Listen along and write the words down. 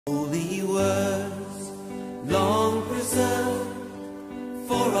Holy words, long preserved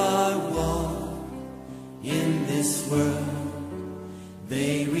for our walk in this world,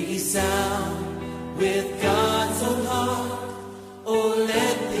 they resound with God's own heart. Oh,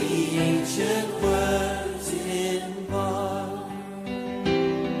 let the ancient words impart.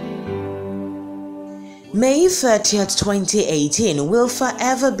 May 30th, 2018 will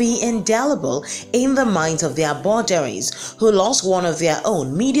forever be indelible in the minds of the Aboderins, who lost one of their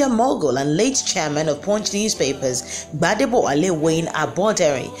own, media mogul and late chairman of Punch newspapers, Gbadebowale Wayne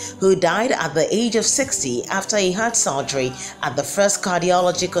Aboderin, who died at the age of 60 after he had surgery at the First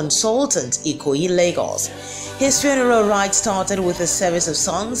Cardiology Consultant, Ikoyi, Lagos. His funeral rite started with a service of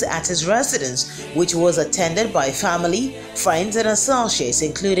songs at his residence, which was attended by family, friends and associates,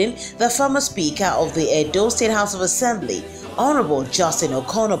 including the former Speaker of the Edo State House of Assembly, Honorable Justin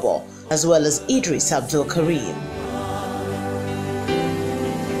Okonobo, as well as Idris Abdul Karim.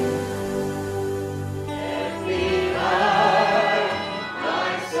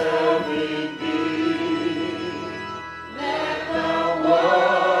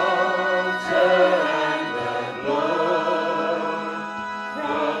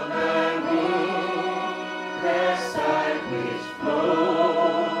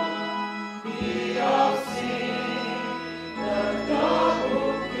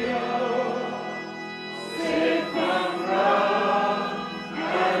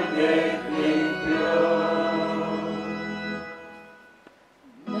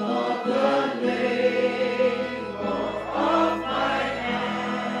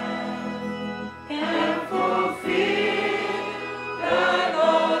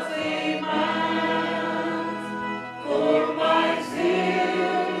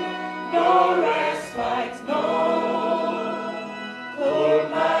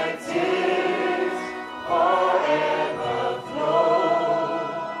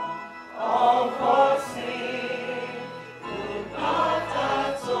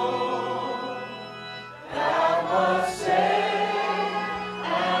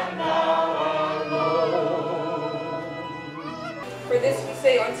 For this we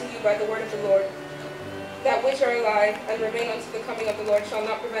say unto you by the word of the Lord, that which are alive and remain unto the coming of the Lord shall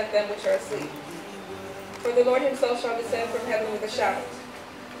not prevent them which are asleep. For the Lord himself shall descend from heaven with a shout,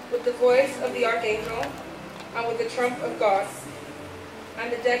 with the voice of the archangel, and with the trump of God,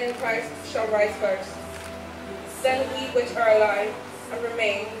 and the dead in Christ shall rise first. Then we which are alive and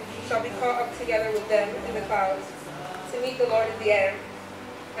remain shall be caught up together with them in the clouds, to meet the Lord in the air,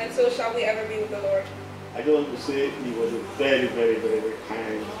 and so shall we ever be with the Lord. I just want to say he was a very, very, very, very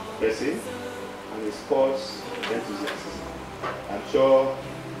kind person and a sports enthusiast. I'm sure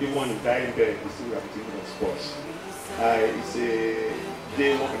even when he died there, he still have thinking of sports. It's a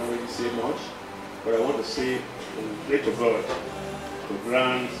day one can already say much, but I want to say, pray to God to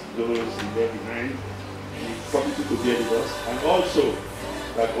grant those he left behind the property to be with us, and also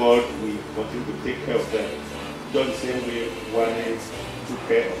that God will continue to take care of them, just the same way one took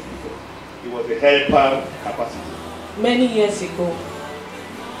care of people. He was a helper capacity. Many years ago,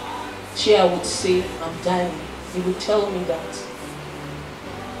 Chia would say, I'm dying. He would tell me that.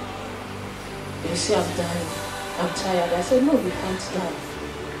 He would say, I'm dying. I'm tired. I said, no, you can't die.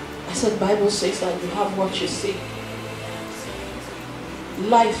 I said, Bible says that you have what you say.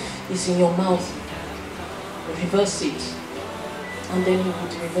 Life is in your mouth. Reverse it. And then he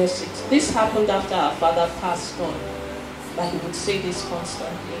would reverse it. This happened after our father passed on. But he would say this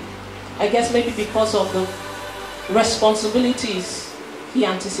constantly. I guess maybe because of the responsibilities he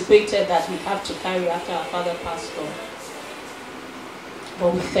anticipated that he'd have to carry after our father passed on.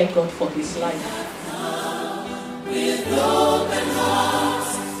 But we thank God for his life. With open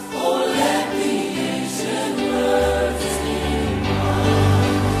hearts, oh, let the ancient words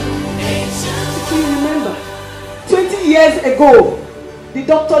Do you remember? 20 years ago, the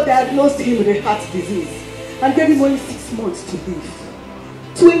doctor diagnosed him with a heart disease and gave him only 6 months to live.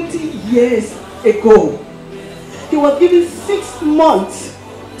 20 years ago, he was given 6 months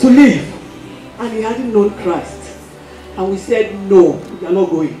to live and he hadn't known Christ. And we said, no, we are not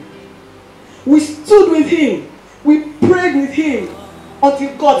going. We stood with him, we prayed with him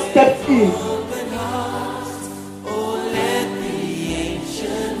until God stepped in.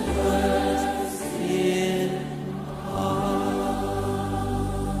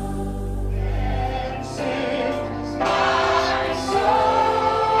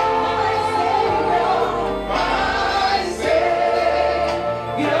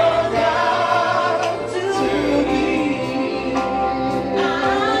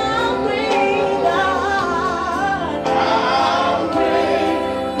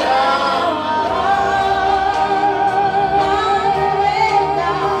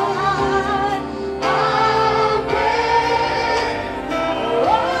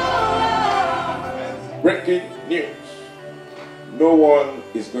 breaking news. No one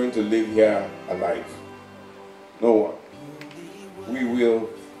is going to live here alive. No one. We will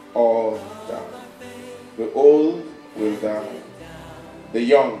all die. The old will die. The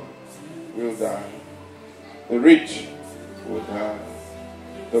young will die. The rich will die.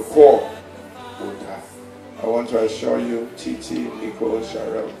 The poor will die. I want to assure you, Titi, Nicole,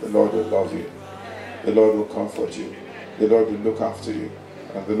 Sharel, the Lord will love you. The Lord will comfort you. The Lord will look after you.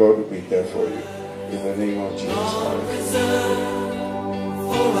 And the Lord will be there for you. In the name of Jesus Christ.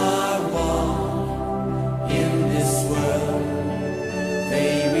 For our walk in this world,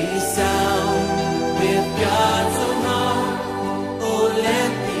 they resound with God's own heart. Oh,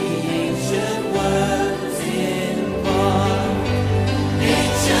 let the ancient words impart.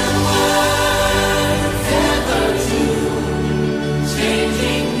 Ancient words ever true,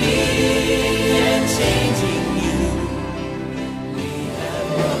 changing me and changing you. We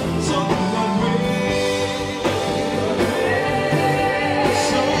have come so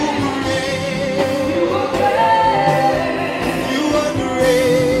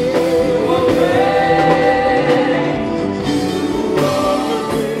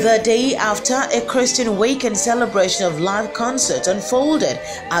The day after, a Christian weekend celebration of live concerts unfolded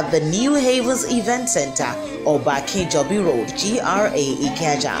at the New Havens Event Center, Obaki Jobi Road, GRA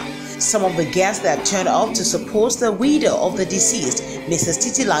Ikeja. Some of the guests that turned up to support the widow of the deceased, Mrs.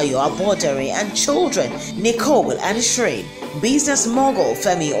 Titilayo Aboderin, and children Nicole and Shrine, business mogul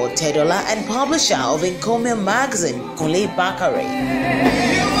Femi Otedola, and publisher of Nkomia magazine Kunle Bakare.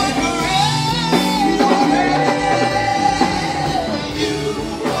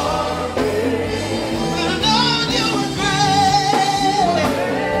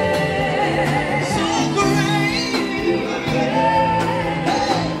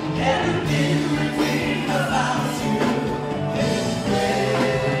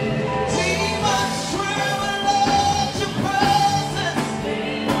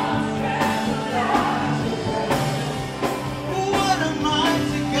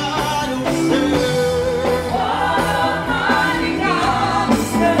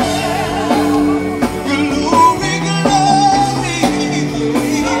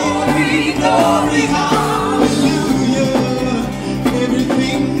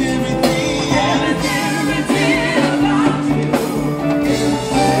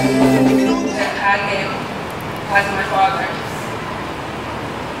 As my father.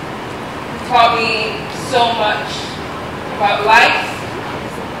 He taught me so much about life,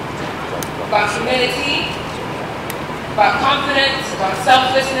 about humility, about confidence, about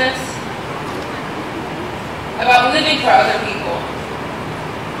selflessness, about living for other people.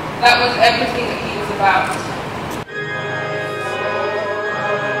 That was everything that he was about.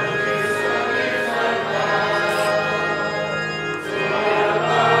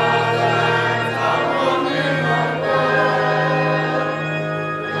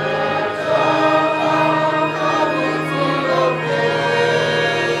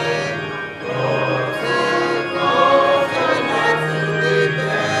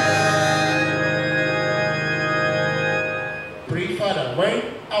 When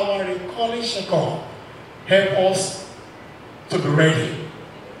our recalling shall come, help us to be ready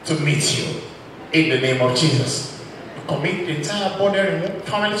to meet you in the name of Jesus. We commit the entire Aboderin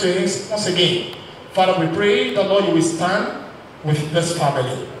family to His once again. Father, we pray that Lord, you will stand with this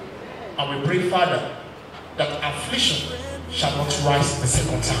family. And we pray, Father, that affliction shall not rise the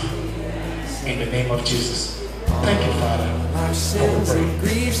second time. In the name of Jesus. Thank you, Father. Our sins and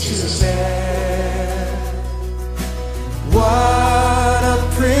griefs to bear. What a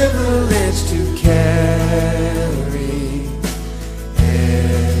privilege to carry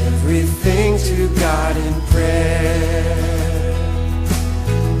everything to God in prayer.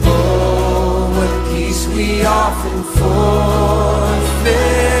 Oh, what peace we often forfeit.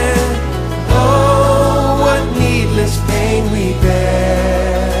 Oh, what needless pain we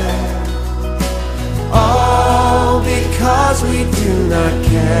bear. All because we do not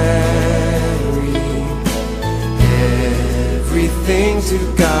carry everything to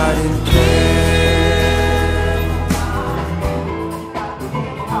God in prayer.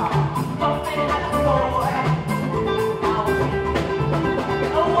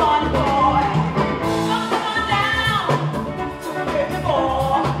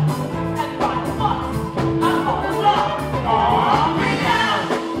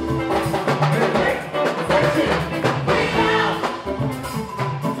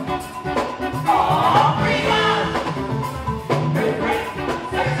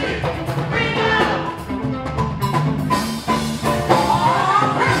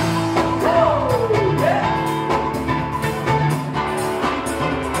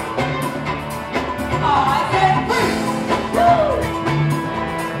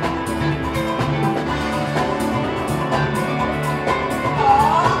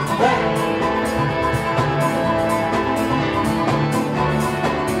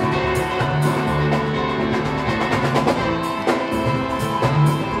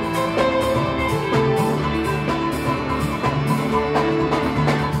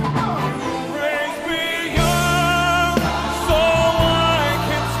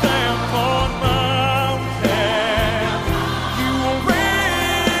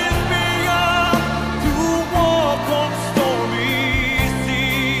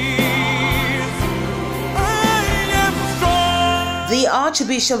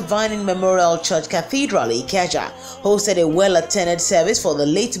 Archbishop Vining Memorial Church Cathedral, Ikeja, hosted a well-attended service for the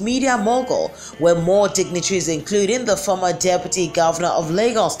late media mogul, where more dignitaries including the former Deputy Governor of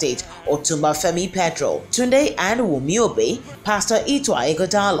Lagos State, Otumba Femi Pedro, Tunde and Wumi Obe, Pastor Itwa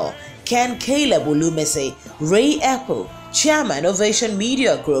Igodalo, Ken Caleb Ulumese, Ray Epo, Chairman Ovation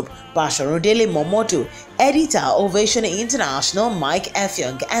Media Group, Basharudele Momodu, Editor Ovation International Mike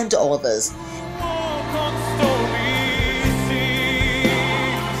Effiong, and others.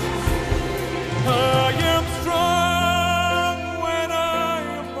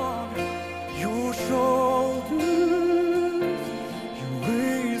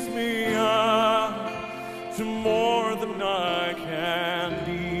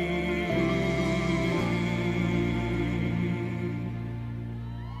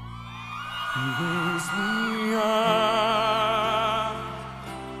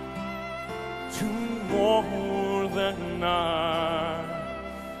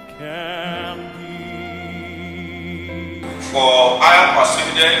 For I am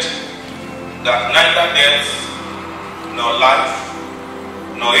persuaded that neither death, nor life,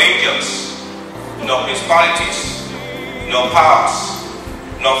 nor angels, nor principalities, nor powers,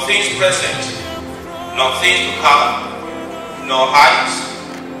 nor things present, nor things to come, nor height,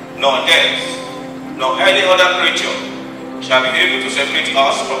 nor depth, nor any other creature shall be able to separate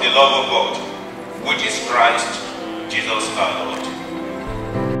us from the love of God, which is Christ Jesus our Lord.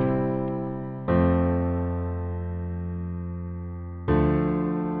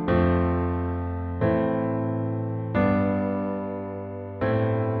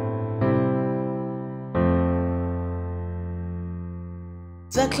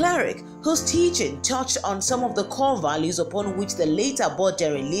 The cleric, whose teaching touched on some of the core values upon which the late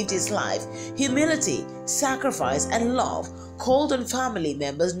Aboderin lived his life, humility, sacrifice, and love, called on family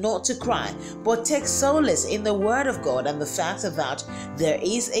members not to cry, but take solace in the Word of God and the fact that there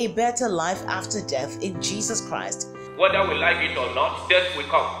is a better life after death in Jesus Christ. Whether we like it or not, death will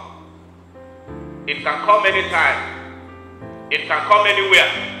come. It can come anytime. It can come anywhere.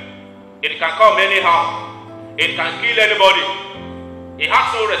 It can come anyhow. It can kill anybody. He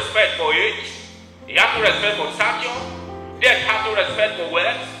has no respect for age. He has no respect for stature. Death has no respect for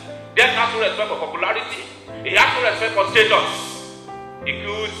wealth. Death has no respect for popularity. He has no respect for status. He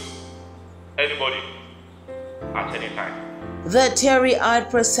kills anybody at any time. The teary-eyed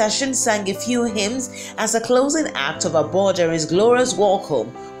procession sang a few hymns as a closing act of Aboderin's glorious walk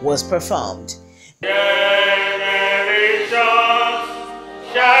home was performed. Generations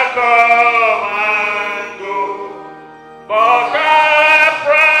shall come and go, but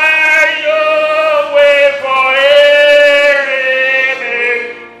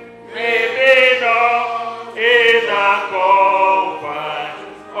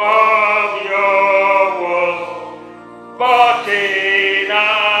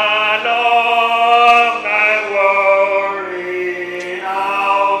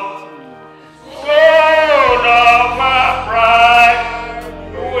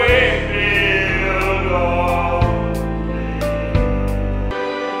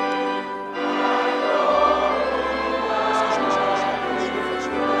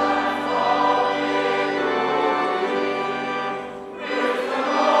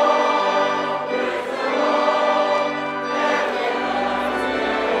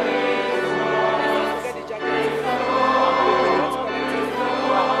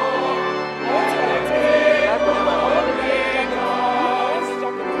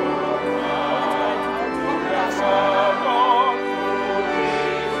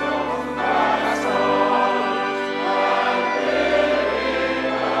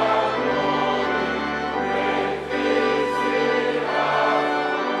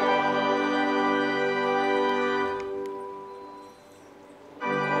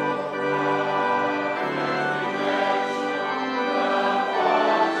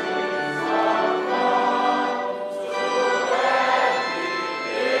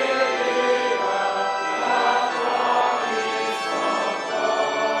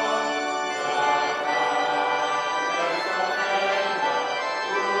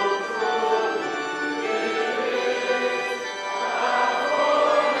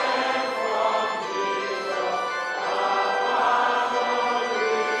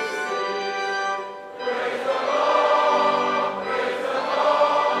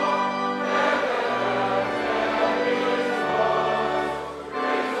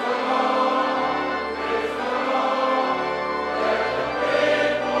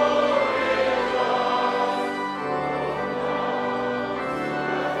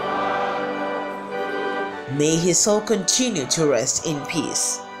May his soul continue to rest in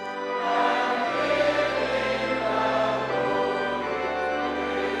peace.